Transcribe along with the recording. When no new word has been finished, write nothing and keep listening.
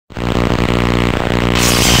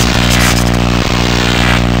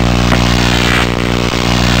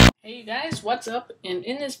what's up? And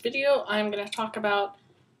in this video I'm going to talk about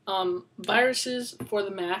viruses for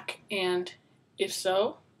the Mac, and if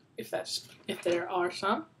so, if there are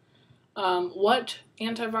some, what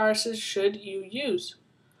antiviruses should you use?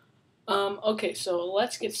 Okay, so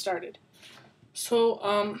let's get started.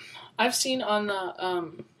 So I've seen on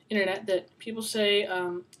the internet that people say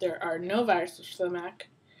there are no viruses for the Mac,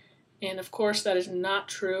 and of course that is not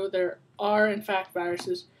true. There are in fact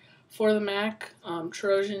viruses for the Mac,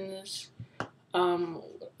 Trojans,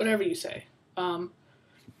 whatever you say.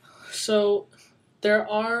 So there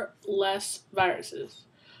are less viruses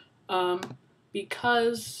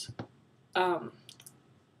because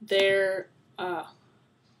they're go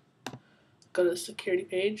to the security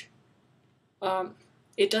page.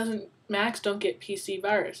 Macs don't get PC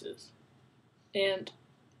viruses, and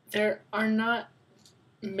there are not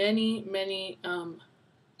many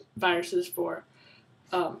viruses for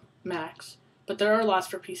Macs, but there are lots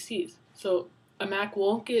for PCs. So a Mac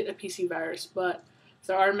won't get a PC virus, but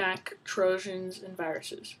there are Mac Trojans and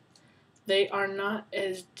viruses. They are not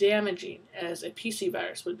as damaging as a PC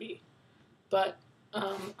virus would be, but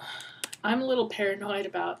I'm a little paranoid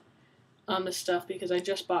about this stuff because I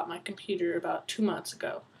just bought my computer about 2 months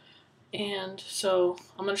ago, and so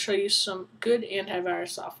I'm going to show you some good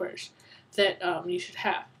antivirus softwares that you should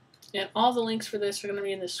have. And all the links for this are going to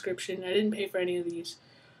be in the description. I didn't pay for any of these.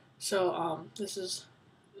 So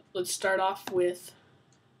let's start off with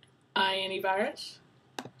Iantivirus.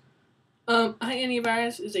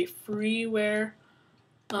 Iantivirus is a freeware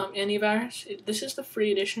antivirus. This is the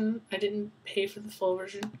free edition. I didn't pay for the full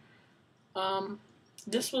version.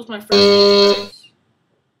 This was my first antivirus.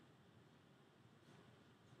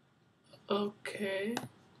 Okay,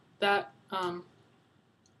 that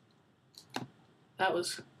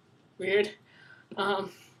was weird.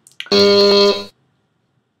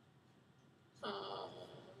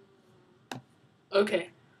 Okay.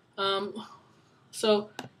 So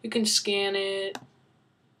you can scan it,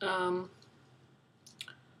 all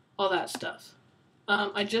that stuff.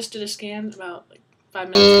 I just did a scan about like 5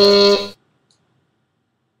 minutes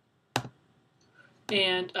ago,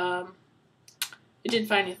 and it didn't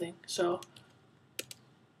find anything. So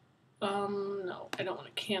no, I don't want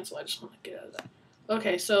to cancel. I just want to get out of that.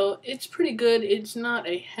 Okay, so it's pretty good. It's not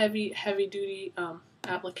a heavy duty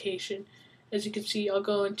application. As you can see, I'll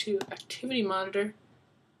go into Activity Monitor,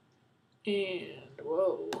 and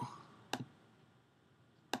whoa,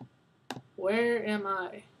 where am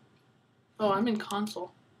I? Oh, I'm in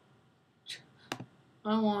Console.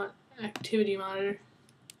 I want Activity Monitor.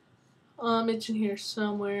 It's in here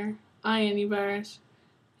somewhere. Iantivirus.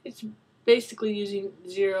 It's basically using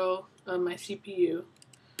 0 of my CPU.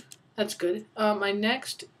 That's good. My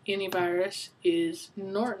next antivirus is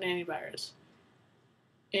Norton Antivirus.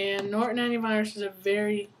 And Norton Antivirus is a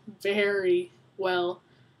very well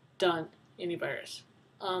done antivirus.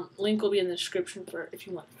 Link will be in the description for if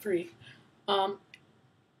you want it free. I'll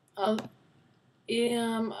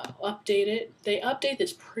update it. They update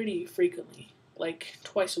this pretty frequently, like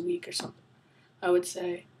twice a week or something, I would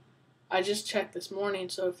say. I just checked this morning,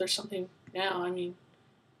 so if there's something now, I mean,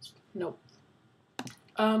 nope.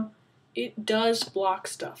 It does block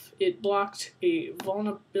stuff. It blocked a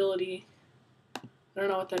vulnerability. I don't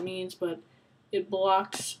know what that means, but it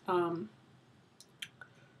blocks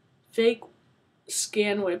fake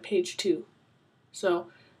scan web page 2. So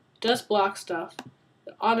it does block stuff.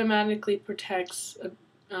 It automatically protects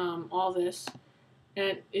all this,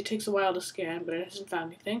 and it takes a while to scan, but it hasn't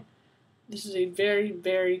found anything. This is a very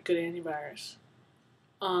good antivirus.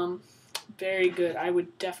 Very good. I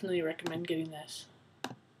would definitely recommend getting this.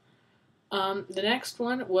 The next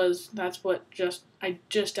one was I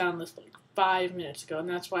just downloaded this like 5 minutes ago, and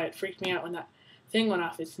that's why it freaked me out when that thing went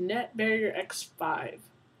off. It's Net Barrier X5.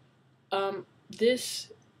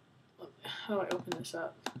 This, how do I open this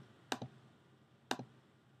up?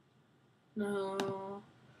 No.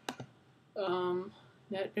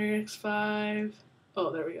 Net Barrier X5. Oh,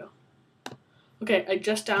 there we go. Okay, I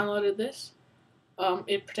just downloaded this.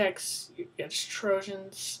 It protects against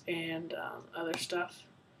Trojans and other stuff.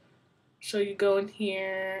 So you go in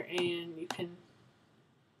here and you can,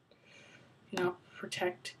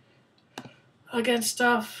 protect against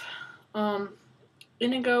stuff.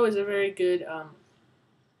 Inigo is a very good, I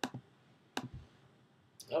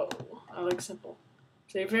like Simple.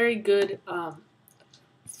 It's a very good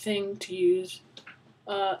thing to use.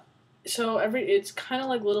 So it's kind of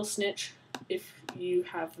like Little Snitch. If you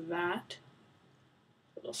have that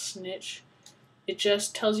Little Snitch, it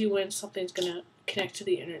just tells you when something's gonna connect to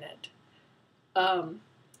the internet.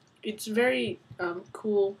 It's very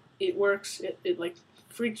cool. It works. It like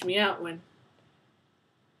freaks me out when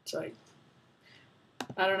it's like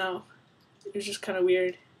I don't know. It was just kind of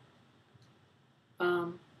weird.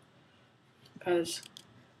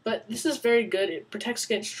 But this is very good. It protects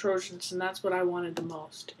against Trojans, and that's what I wanted the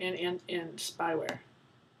most, and spyware.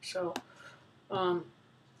 So,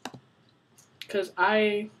 because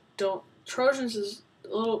I don't, Trojans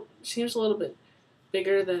seems a little bit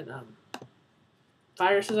bigger than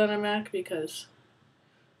viruses on a Mac, because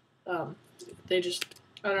they just,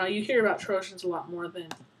 I don't know, you hear about Trojans a lot more than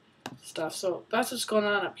stuff. So that's what's going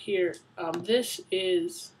on up here. This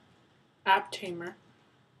is App Tamer.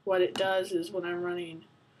 What it does is when I'm running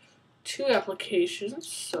 2 applications,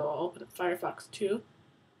 so I'll open up Firefox 2.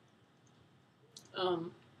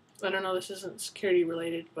 I don't know, this isn't security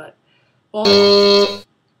related, but well,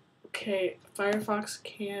 okay, Firefox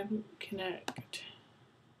can connect.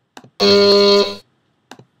 I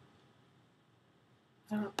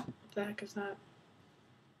don't know what the heck is that.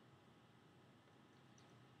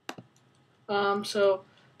 So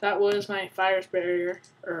that was my virus barrier,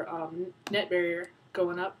 or net barrier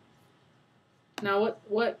going up. Now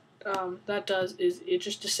what that does is it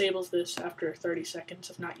just disables this after 30 seconds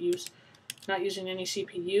of not using any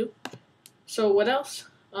CPU. So what else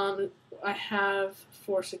I have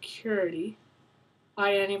for security?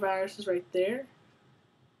 Iantivirus is right there.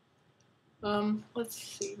 Let's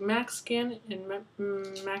see, MaxScan and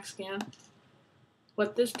MaxScan.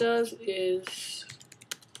 What this does is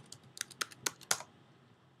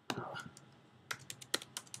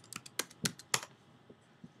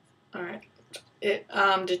alright. It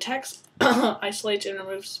detects, isolates, and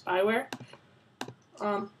removes spyware.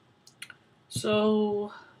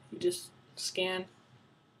 So you just scan,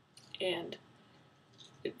 and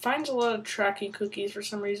it finds a lot of tracking cookies for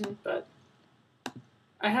some reason, but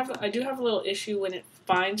I do have a little issue when it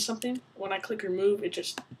finds something. When I click remove,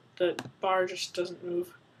 the bar just doesn't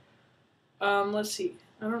move. Let's see.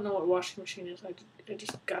 I don't know what washing machine is. I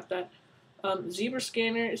just got that. Zebra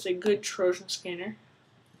Scanner is a good Trojan scanner.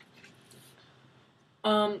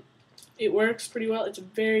 It works pretty well. It's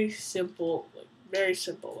very simple. Very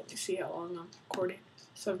simple. Let me see how long I'm recording.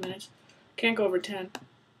 7 minutes. Can't go over 10.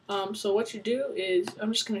 So what you do is,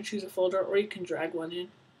 I'm just going to choose a folder, or you can drag one in.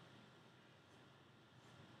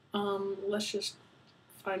 Let's just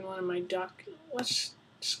find one of my let's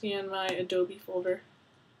scan my Adobe folder.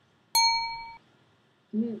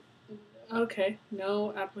 Okay,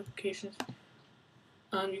 no applications.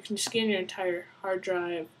 You can scan your entire hard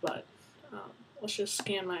drive, but let's just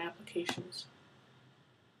scan my applications.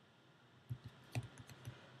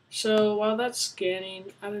 So while that's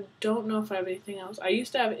scanning, I don't know if I have anything else. I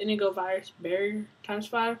used to have Antivirus barrier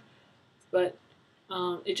 ×5, but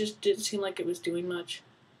it just didn't seem like it was doing much.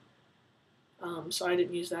 So I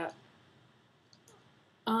didn't use that.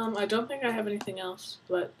 I don't think I have anything else,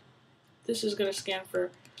 but this is going to scan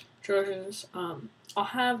for Trojans. I'll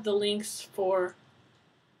have the links for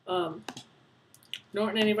Norton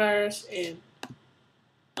Antivirus and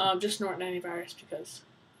just Norton Antivirus, because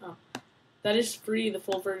that is free, the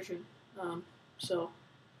full version. So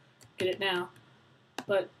get it now.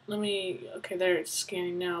 But okay, there, it's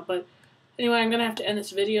scanning now. But anyway, I'm going to have to end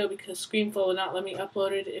this video because ScreenFlow will not let me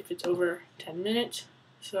upload it if it's over 10 minutes.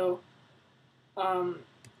 So I'll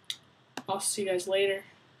see you guys later.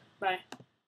 Bye.